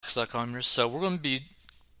Fox.com here. So we're going to be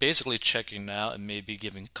basically checking out and maybe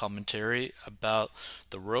giving commentary about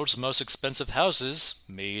the world's most expensive houses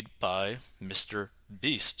made by Mr.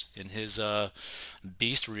 Beast in his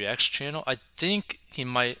Beast Reacts channel. I think he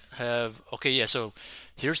might have. Okay, yeah. So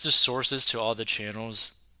here's the sources to all the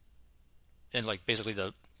channels and like basically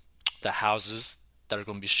the houses that are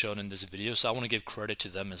going to be shown in this video. So I want to give credit to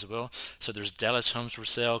them as well. So there's Dallas Homes for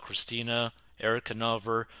Sale, Christina, Eric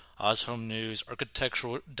Hanover, Oz Home News,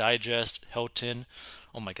 Architectural Digest, Hilton.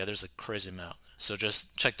 Oh my God, there's a crazy amount. So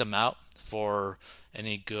just check them out for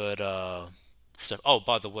any good stuff. Oh,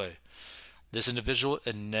 by the way, this individual,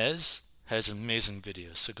 Inez, has amazing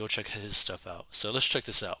videos. So go check his stuff out. So let's check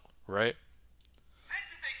this out, right?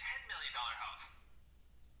 This is a $10 million house.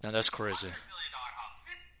 Now that's crazy. $100 million house.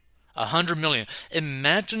 100 million.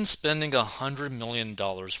 Imagine spending $100 million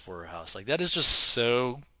for a house. Like that is just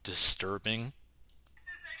so disturbing. This is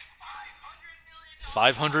a $500 million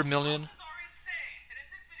 500 house. million. Houses are insane. And in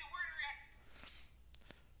this video, we're going to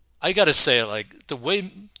react. I gotta say, like the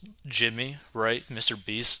way Jimmy, right, Mr.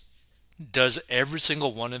 Beast, does every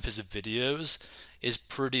single one of his videos is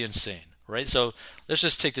pretty insane, right? So let's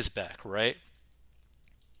just take this back, right?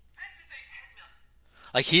 This is a $10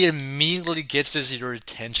 million. Like he immediately gets your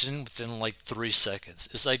attention within like 3 seconds.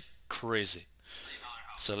 It's like crazy.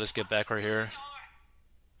 House. So let's get back right here.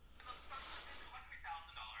 Let's start with this $100,000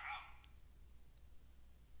 house.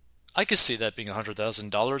 I could see that being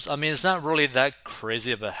 $100,000. I mean, it's not really that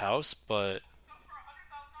crazy of a house, but So for a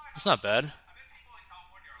 $100,000 it's house, not bad. I bet people in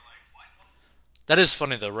California are like, what? That is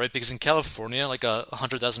funny though, right? Because in California, like a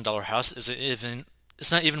 $100,000 house isn't even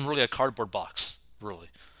it's not even really a cardboard box, really.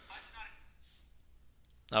 Why is it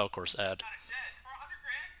not Oh, of course, ad. a shed? For 100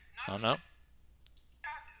 grand? Not Oh just no,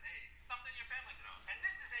 something your family can own. And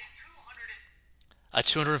this is a a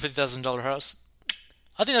 $250,000 house.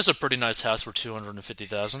 I think that's a pretty nice house for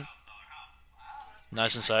 250,000. house. Wow, that's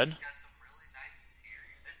Nice inside. It's got some really nice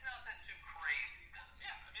interior. It's nothing too crazy though.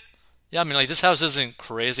 Yeah, I mean, Yeah, I mean, like this house isn't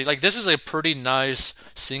crazy. Like this is a pretty nice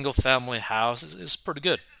single family house. It's pretty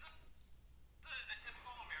good. this is a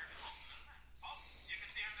typical American home. Oh, you can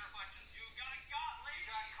see her in the reflection. You got lady.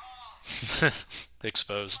 You got called.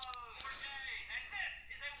 Exposed. Oh, and this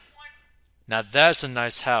is a one. Now that's a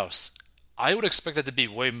nice house. I would expect that to be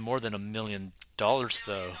way more than $1 million though.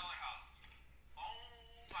 House. Oh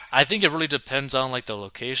my. I think it really depends on like the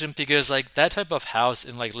location because like that type of house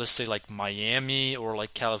in like let's say like Miami or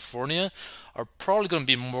like California are probably going to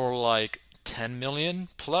be more like 10 million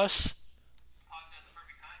plus. Pause at the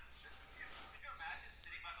perfect time. This is beautiful. Could you imagine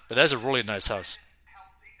sitting by the But that's a really nice house.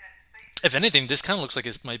 how big that space is? If anything, this kind of looks like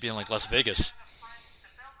it might be in like Las Vegas. The friends to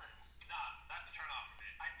film this. Nah, that's a turn off for me.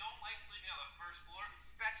 I don't like sleeping on the first floor,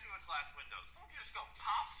 especially with glass windows. Someone can just go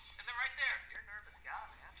pop, and then right there. You're a nervous guy,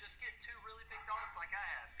 man. Just get two really big dogs like I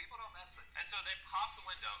have. People don't mess with you. And so they pop the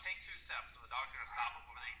window, take 2 steps, so the dogs are gonna stop them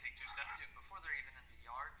before they can take 2 steps. Dude, before they're even in the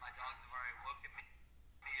yard, my dogs have already woken me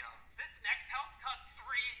up. This next house costs $3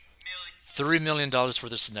 million. $3 million for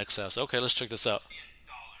this next house. Okay, let's check this out. The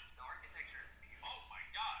architecture is beautiful. Oh my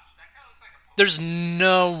gosh, that kind of looks like a. There's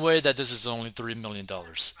no way that this is only $3 million. Imagine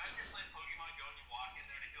you're playing Pokemon Go and you walk in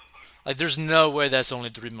there to heal Pokemon. Like, there's no way that's only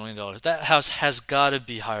 $3 million. That house has got to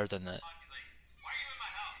be higher than that. He's like, why are you in my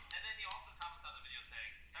house? And then he also comments on the video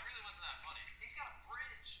saying, that really wasn't that funny. He's got a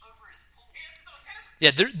bridge over his pool. He has his own tennis court.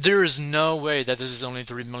 Yeah, there is no way that this is only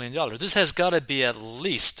 $3 million. This has got to be at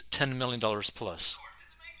least $10 million plus. Does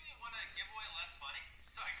it make me want to give away less money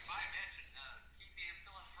so I can buy a mansion? Keep being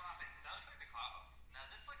philanthropic. That looks like the Clout House. No,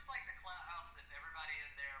 this looks like the Clout House if everybody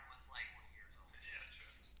in there was like 20 years old. Yeah,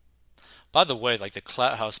 true. By the way, like the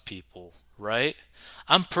Clout House people, right?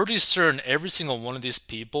 I'm pretty certain every single one of these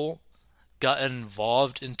people got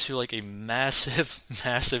involved into like a massive,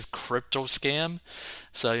 massive crypto scam.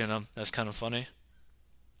 So, that's kind of funny.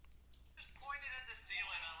 Just pointed at the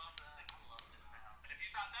ceiling. I love that. I love this house. And if you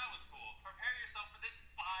thought that was cool, prepare yourself for this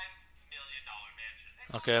 $5 million mansion.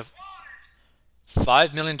 It's Okay, on the water.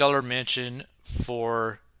 $5 million mansion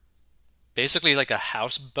for basically like a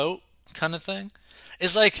houseboat kind of thing.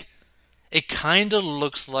 It's like it kind of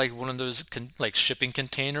looks like one of those like shipping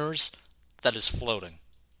containers that is floating.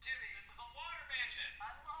 Jimmy, this is a water mansion.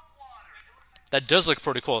 I love water. It looks like. That does look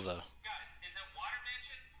pretty cool though. Guys, is it water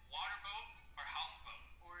mansion, water boat, or houseboat?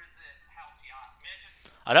 Or is it house yacht? Mansion,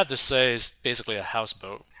 I'd have to say it's basically a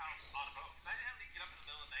houseboat. house on a boat. Imagine having to get up in the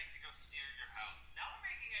middle of the night to go steer your house. Now we're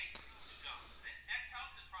making a huge jump. This next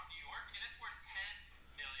house is from New York, and it's worth $10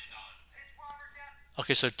 million. It's Robert Depp.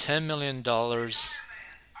 Okay, so $10 million. Man.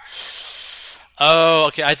 Oh,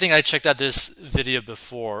 okay. I think I checked out this video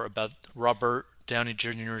before about Robert Downey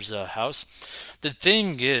Jr.'s house. The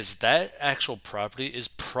thing is, that actual property is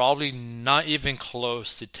probably not even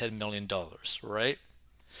close to $10 million, right?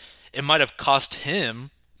 It might have cost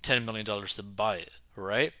him $10 million to buy it,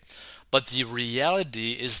 right? But the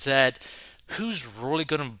reality is that who's really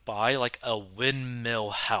going to buy like a windmill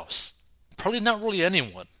house? Probably not really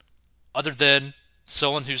anyone, other than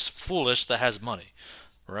someone who's foolish that has money,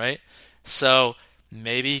 right? So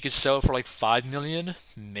maybe he could sell it for like 5 million,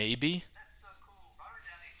 maybe, That's so cool. Robert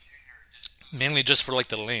Downey Jr. just mainly just for like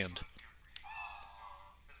the land.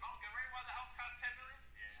 is Montgomery why the house cost 10 million?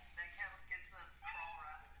 Yeah. That cat gets a crawl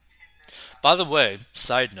around in a $10 million. By the way,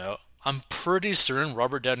 side note, I'm pretty certain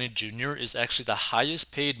Robert Downey Jr. is actually the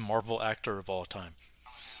highest paid Marvel actor of all time.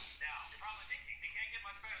 Now, you're probably thinking, it can't get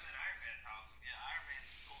much better than Iron Man's house. Yeah, Iron Man's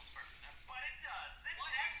the coolest person ever. But it does. This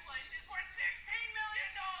next place is worth $16 million.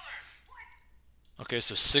 What? Okay,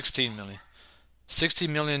 so 16 million. $16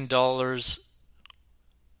 million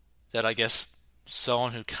that I guess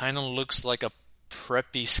someone who kind of looks like a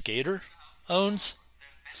preppy skater owns.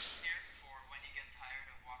 There's benches here for when you get tired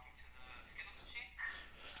of walking to the Skittles machine.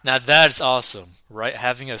 Now that's awesome, right?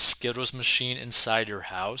 Having a Skittles machine inside your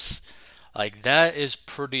house, like that is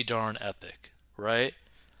pretty darn epic, right?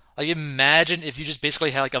 Like imagine if you just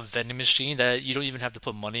basically had like a vending machine that you don't even have to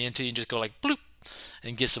put money into, you just go like bloop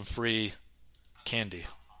and get some free candy.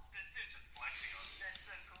 This dude's just flexing on. That's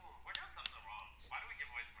so cool. We're doing something wrong. Why do we give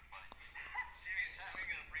away so much money? Jimmy's having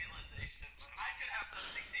a realization. I could have a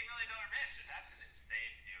 $16 million mansion. That's an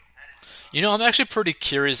insane view. That is. You know, I'm actually pretty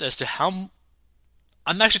curious as to how.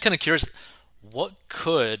 I'm actually kind of curious, what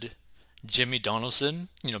could Jimmy Donaldson,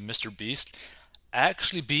 Mr. Beast,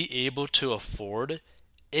 actually be able to afford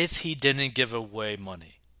if he didn't give away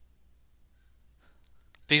money?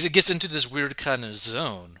 Because it gets into this weird kind of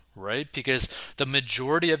zone, right? Because the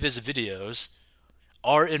majority of his videos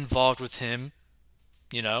are involved with him,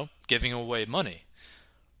 giving away money.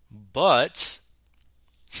 But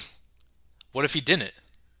what if he didn't?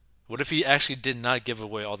 What if he actually did not give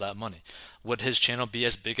away all that money? Would his channel be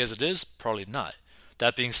as big as it is? Probably not.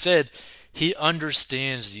 That being said, he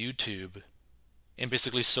understands YouTube and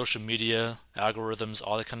basically social media, algorithms,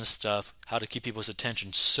 all that kind of stuff, how to keep people's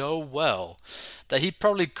attention so well that he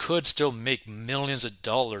probably could still make millions of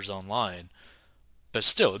dollars online. But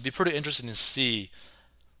still, it'd be pretty interesting to see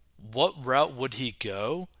what route would he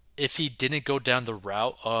go if he didn't go down the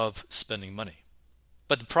route of spending money.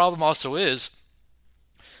 But the problem also is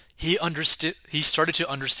he started to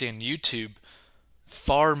understand YouTube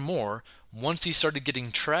far more once he started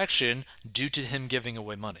getting traction due to him giving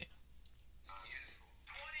away money.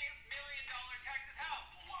 $20 million Texas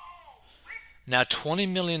house. Whoa! Now, $20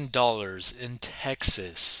 million in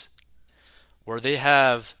Texas, where they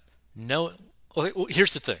have no. Okay, well,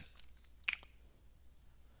 here's the thing.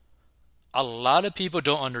 A lot of people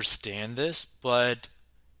don't understand this, but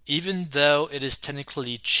even though it is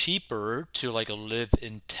technically cheaper to like live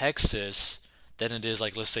in Texas than it is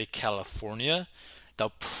like let's say California, the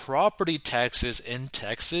property taxes in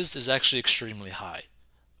Texas is actually extremely high,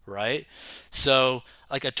 right? So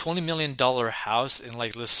like a $20 million house in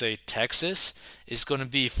like let's say Texas is going to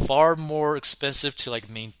be far more expensive to like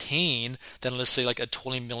maintain than let's say like a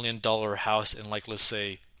 $20 million house in like let's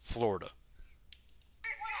say Florida.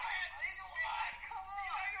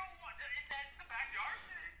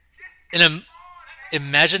 And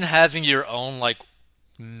imagine having your own like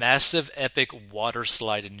massive epic water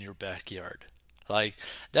slide in your backyard. Like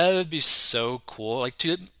that would be so cool. Like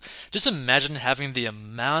to just imagine having the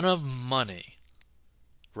amount of money,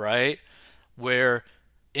 right? Where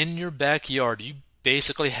in your backyard you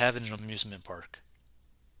basically have an amusement park.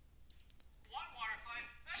 One water slide.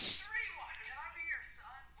 That's three waters. Can I be your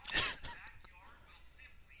son? Backyard will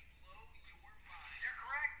simply blow your mind. You're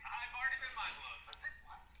correct. I've already been mind blown. A zip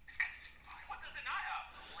line. What does it not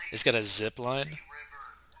have? It's got a zip line, River.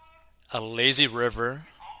 a lazy river.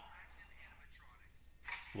 All active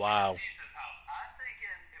animatronics. Wow. Caesar's house. I'm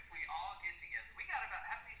thinking if we all get together, we got about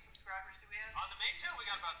how many subscribers do we have? On the main channel, we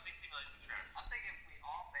got about 60 million subscribers. I'm thinking if we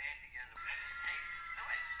all band together and just take this,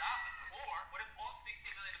 nobody's stopping us. Or what if all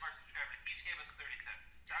 60 million of our subscribers each gave us 30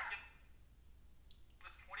 cents? That would give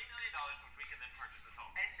us $20 million, which we can then purchase this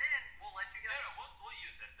home. And then we'll let you guys. No, we'll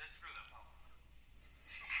use it. Then screw them.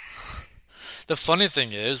 The funny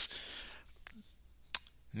thing is,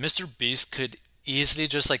 Mr. Beast could easily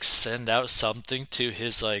just like send out something to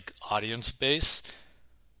his like audience base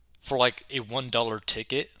for like a $1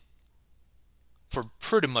 ticket for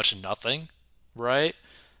pretty much nothing, right?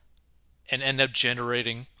 And end up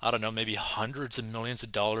generating, I don't know, maybe hundreds of millions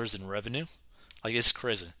of dollars in revenue. Like it's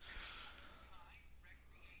crazy.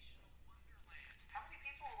 How many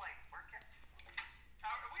people like work at?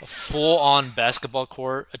 A full-on basketball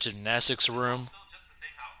court, a gymnastics Is this all room, still just the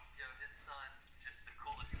same house? Yo, his son, just the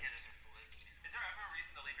coolest kid in his school, isn't he? Is there ever a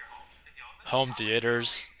reason to leave your home if you own this? home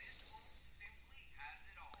theaters. This one simply has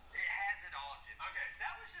it all. It has it all, Jim. Okay,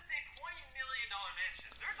 that was just a $20 million mansion.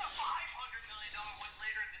 There's a $500 million one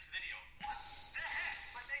later in this video. What the heck?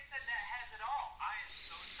 But they said that has it all. I am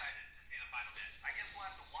so excited to see the final mansion. I guess we'll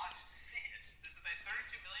have to watch to see it. This is a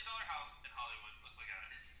 $32 million house in Hollywood. Let's look at it.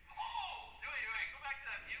 This. Oh! Wait. Go back to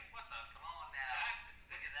that view. What the? Come on now. That's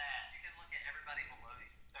insane. Look at that. You can look at everybody below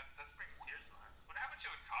you. That's pretty clear, so what how much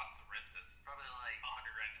it would cost to rent this? Probably like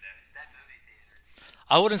 100 grand a day. That movie theaters.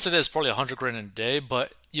 I wouldn't say that's probably 100 grand a day,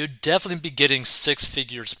 but you'd definitely be getting six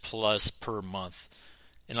figures plus per month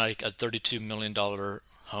in like a $32 million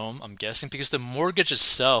home. I'm guessing because the mortgage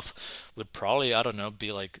itself would probably, I don't know,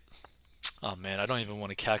 be like, oh man, I don't even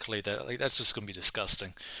want to calculate that. Like that's just gonna be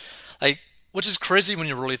disgusting. Like, which is crazy when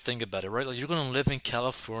you really think about it, right? Like you're gonna live in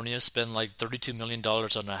California, spend like $32 million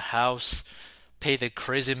on a house, pay the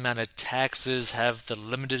crazy amount of taxes, have the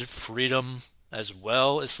limited freedom as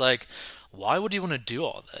well. It's like, why would you want to do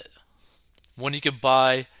all that when you could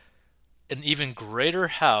buy an even greater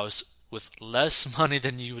house with less money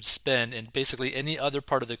than you would spend in basically any other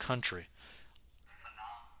part of the country?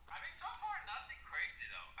 Phenomenal. I mean, so far nothing crazy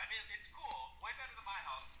though. I mean, it's cool, way better than my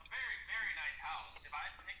house. A very, very nice house. If I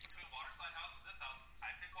had to pick between Waterslide House and this house,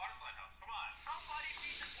 I'd pick Waterslide House. Come on, somebody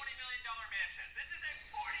beat the $20 million mansion. This is a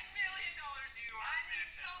 $40 million New York. I need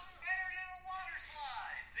mansion. Something better than a water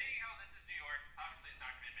slide. Seeing how this is New York, it's obviously it's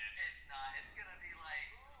not gonna be a mansion. It's not. It's gonna be like,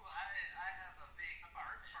 ooh, I have a big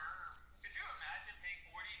art firm. Could you imagine paying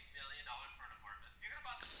 $40 million for an apartment? You could have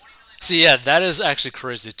bought the $20 million. See, yeah, that is actually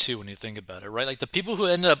crazy too when you think about it, right? Like the people who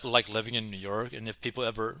end up like living in New York, and if people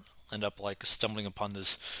ever end up like stumbling upon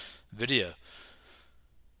this video,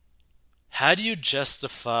 how do you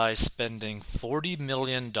justify spending $40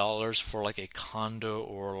 million for like a condo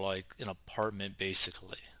or like an apartment,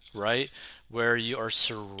 basically, right? Where you are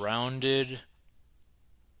surrounded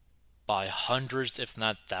by hundreds, if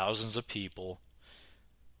not thousands, of people.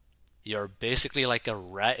 You're basically like a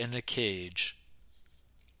rat in a cage.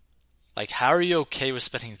 Like, how are you okay with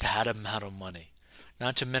spending that amount of money?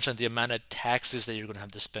 Not to mention the amount of taxes that you're going to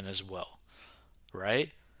have to spend as well, right?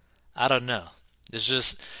 I don't know. It's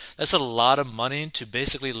just, that's a lot of money to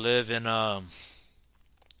basically live in a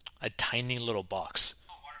tiny little box.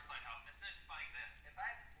 Waterslide House. Instead of just buying this, if I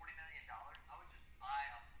had $40 million, I would just buy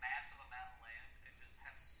a massive amount of land and just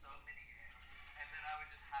have so many animals, and then I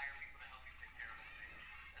would just hire people to help me take care of all the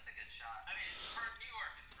animals. That's a good shot. I mean, it's for New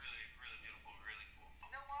York. It's really, really beautiful, really cool.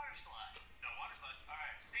 No water slide. No water slide. All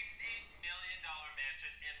right, $60 million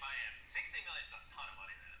mansion in Miami. 60 million is a ton of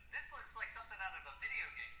money, man. This looks like something out of a video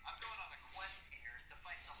game. I'm going on a quest here to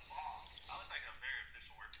fight some boss. That looks like a very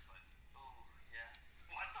official working place. Ooh, yeah.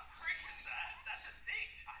 What the freak is that? That's a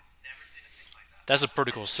sink. I've never seen a sink like that. That's a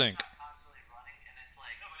pretty cool It's sink. not constantly running, and it's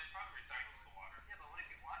like no, but it probably recycles the water. Yeah, but what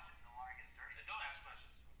if you wash it and the water gets dirty? Then don't ask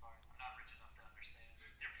questions. I'm sorry, I'm not rich enough to understand.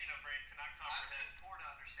 Your peanut brain cannot comprehend. I'm too poor to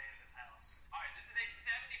understand this house. All right, this is a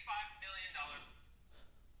 $75 million.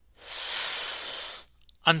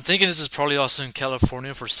 I'm thinking this is probably also in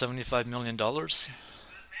California for $75 million. So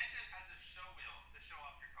this mansion has a show wheel to show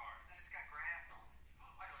off your car. And it's got grass on it.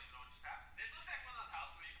 Oh, I don't even know what just happened. This looks like one of those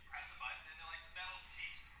houses where you can press a button and then like metal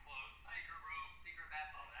sheets close. Secret room, secret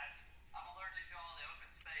bathroom. That's I'm allergic to all the open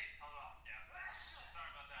space. Hold on. Yeah.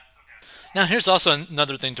 Sorry about that. It's okay. Now, here's also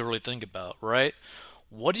another thing to really think about, right?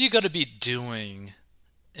 What are you going to be doing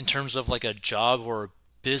in terms of like a job or a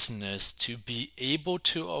business to be able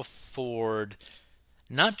to afford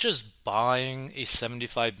not just buying a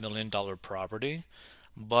 $75 million property,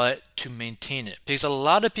 but to maintain it? Because a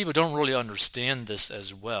lot of people don't really understand this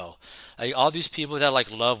as well. Like all these people that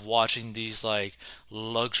like love watching these like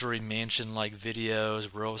luxury mansion like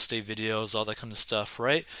videos, real estate videos, all that kind of stuff,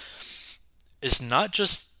 right? It's not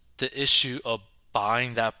just the issue of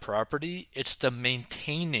buying that property, it's the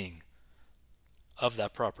maintaining of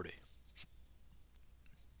that property.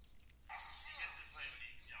 This is like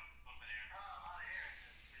open air. Oh, hot air in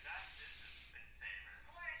this. Dude, this is insane, man.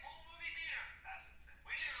 Wait, whole movie theater. That's insane.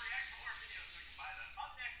 We need to react to more videos so we can buy them.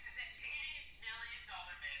 Up next is an $80 million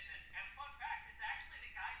mansion. And fun fact, it's actually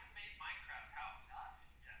the guy who made Minecraft's house. Gosh.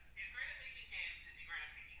 Yes. He's great at making games. Is he great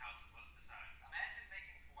at picking houses? Let's decide. Imagine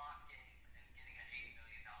making a block game and getting an $80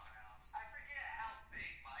 million house. I forget how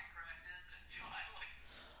big Minecraft is until I like.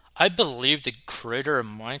 I believe the creator of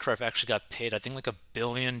Minecraft actually got paid, I think, like $1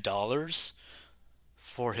 billion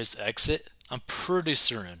for his exit. I'm pretty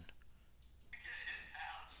certain. His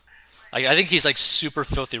house. Like, I think he's like super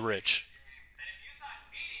filthy rich. And if you thought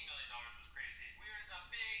 $80 million was crazy, we're in the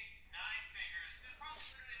big nine figures. This is probably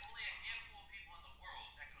literally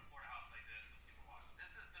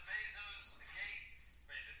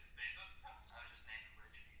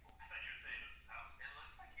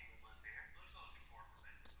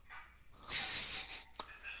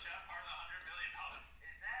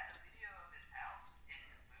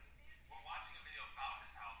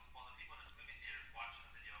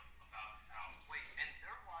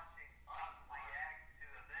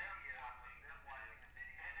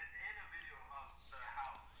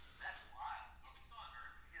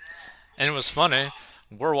And it was funny.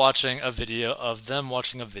 We're watching a video of them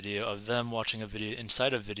watching a video of them watching a video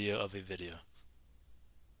inside a video of a video.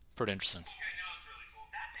 Pretty interesting. I know it's really cool.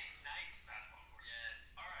 That's a nice basketball court.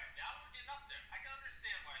 Yes. All right, now we're getting up there. I can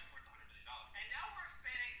understand why it's worth $100 million. And now we're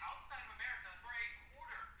expanding outside of America for a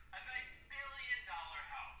quarter of $1 billion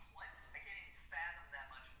house. What? I can't even fathom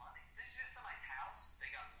that much money. This is just somebody's house.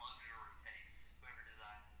 They got luxury taste. Whoever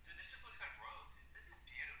designed this. Dude, this just looks like royalty. This is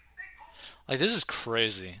beautiful. Big pool. Like this is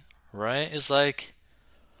crazy, right? It's like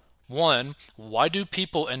one, why do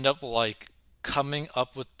people end up like coming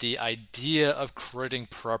up with the idea of creating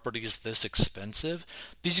properties this expensive?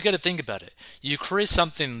 Because you got to think about it. You create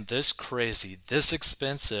something this crazy, this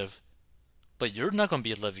expensive, but you're not going to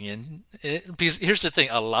be living in it. Because here's the thing,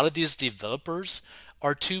 a lot of these developers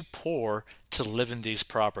are too poor to live in these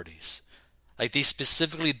properties. Like they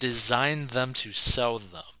specifically designed them to sell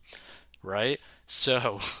them, right?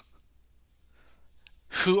 So,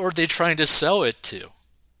 who are they trying to sell it to?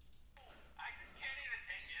 I just can't even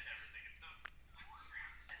take in everything. It's so. I work for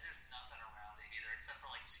him. And there's nothing around it either, except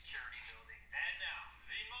for like security buildings. And now,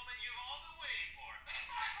 the moment you've all been waiting for. The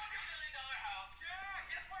 $500 million house. Yeah,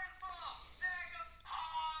 guess where it's from?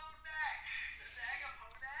 Sagaponack.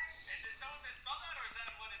 Sagaponack? And did someone misspell that, or is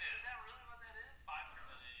that what it is? Is that really what that is?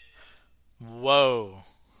 500 million. Whoa.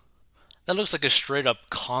 That looks like a straight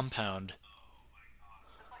up compound. Oh my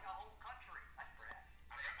god. That's like a whole country. That's brass.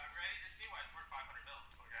 I'm ready to see why it's worth 500 mil.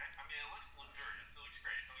 Okay? I mean, it looks luxurious. It looks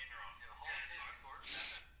great. Don't get me wrong. Yeah, the whole tennis court.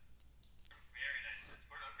 That's a very nice tennis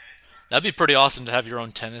court. Okay. That'd be pretty awesome to have your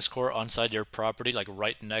own tennis court on your property, like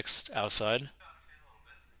right next outside. I understand a little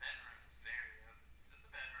bit. The bedroom is very just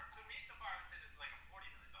a bedroom. To me, so far, I would say this is like a $40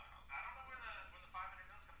 million house. I don't know where the 500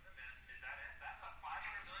 mil comes in, man. Is that it? That's a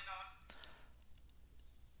 $500 million.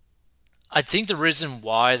 I think the reason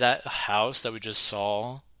why that house that we just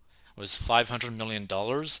saw was $500 million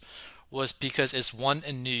was because it's one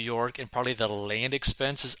in New York and probably the land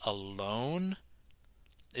expenses alone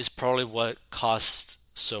is probably what costs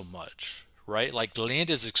so much, right? Like land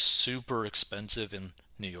is super expensive in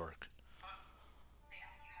New York. They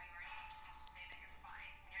ask you how you are, you just have to say that you're fine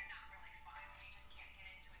when you're not really fine, when you just can't get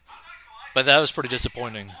into it. I'm not gonna lie. But that was pretty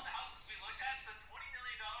disappointing. All the houses we looked at, the $20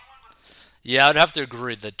 million one. Yeah, I'd have to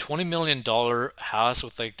agree. The $20 million house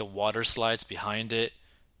with like the water slides behind it,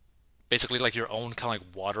 basically like your own kind of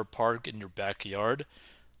like water park in your backyard.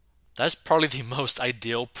 That's probably the most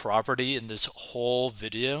ideal property in this whole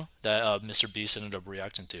video that Mr. Beast ended up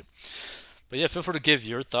reacting to. But yeah, feel free to give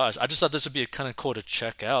your thoughts. I just thought this would be kind of cool to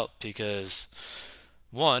check out because,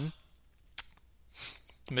 one,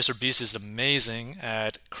 Mr. Beast is amazing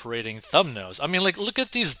at creating thumbnails. I mean, like, look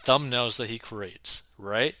at these thumbnails that he creates,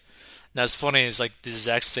 right? Now, it's funny, it's like the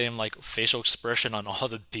exact same, like, facial expression on all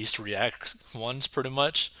the Beast React ones, pretty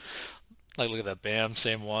much. Like, look at that, bam,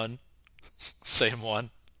 same one, same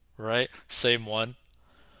one, right? Same one.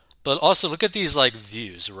 But also look at these like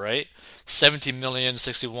views, right? 17 million,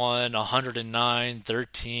 61, 109,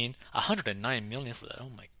 13, 109 million for that.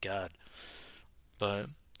 Oh my god. But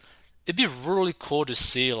it'd be really cool to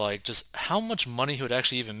see like just how much money he would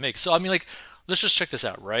actually even make. So I mean like let's just check this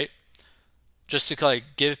out, right? Just to like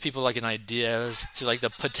give people like an idea as to like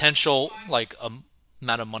the potential like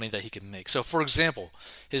amount of money that he can make. So for example,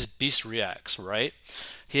 his Beast Reacts, right?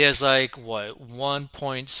 He has like what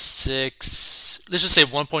 1.6, let's just say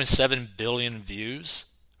 1.7 billion views,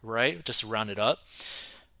 right? Just to round it up.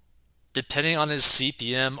 Depending on his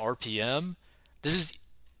CPM, RPM, this is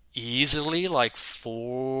easily like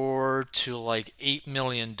 4 to like $8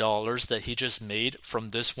 million that he just made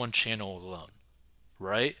from this one channel alone,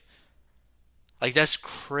 right? Like that's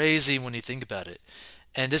crazy when you think about it.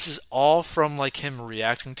 And this is all from like him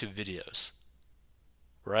reacting to videos,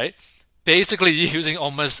 right? Basically using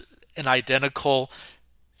almost an identical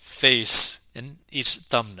face in each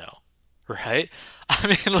thumbnail, right? I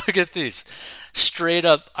mean, look at these. Straight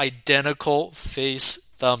up identical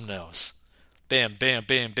face thumbnails. Bam, bam,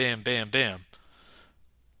 bam, bam, bam, bam.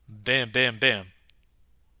 Bam, bam, bam.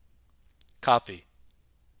 Copy.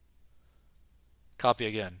 Copy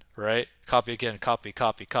again, right? Copy again, copy,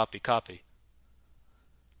 copy, copy, copy.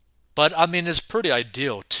 But I mean, it's pretty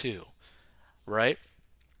ideal too, right?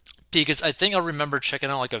 Because I think I remember checking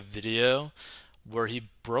out like a video where he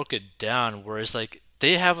broke it down, where it's like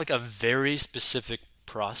they have like a very specific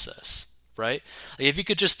process, right? Like if you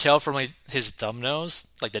could just tell from like his thumbnails,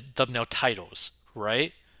 like the thumbnail titles,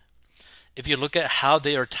 right? If you look at how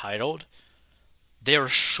they are titled, they are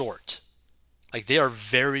short. Like they are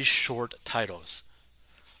very short titles.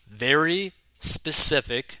 Very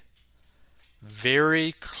specific,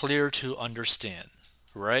 very clear to understand,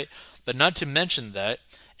 right? But not to mention that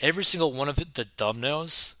every single one of the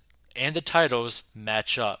thumbnails and the titles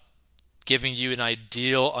match up, giving you an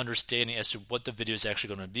ideal understanding as to what the video is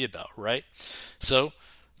actually going to be about, right? So,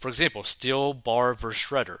 for example, Steel Bar versus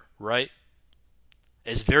Shredder, right?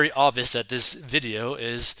 It's very obvious that this video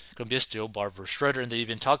is going to be a Steel Bar versus Shredder, and they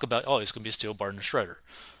even talk about, oh, it's going to be a Steel Bar and a Shredder,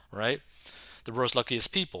 right? The world's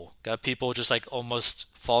luckiest people got people just like almost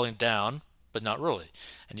falling down, but not really,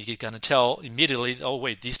 and you can kind of tell immediately, oh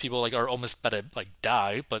wait, these people like are almost about to like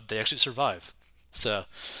die, but they actually survive. So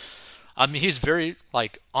I mean, he's very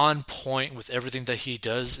like on point with everything that he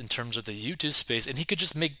does in terms of the YouTube space, and he could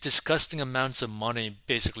just make disgusting amounts of money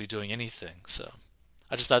basically doing anything. So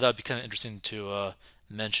I just thought that'd be kind of interesting to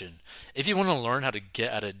mention. If you want to learn how to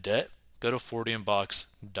get out of debt, go to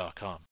 40inbox.com.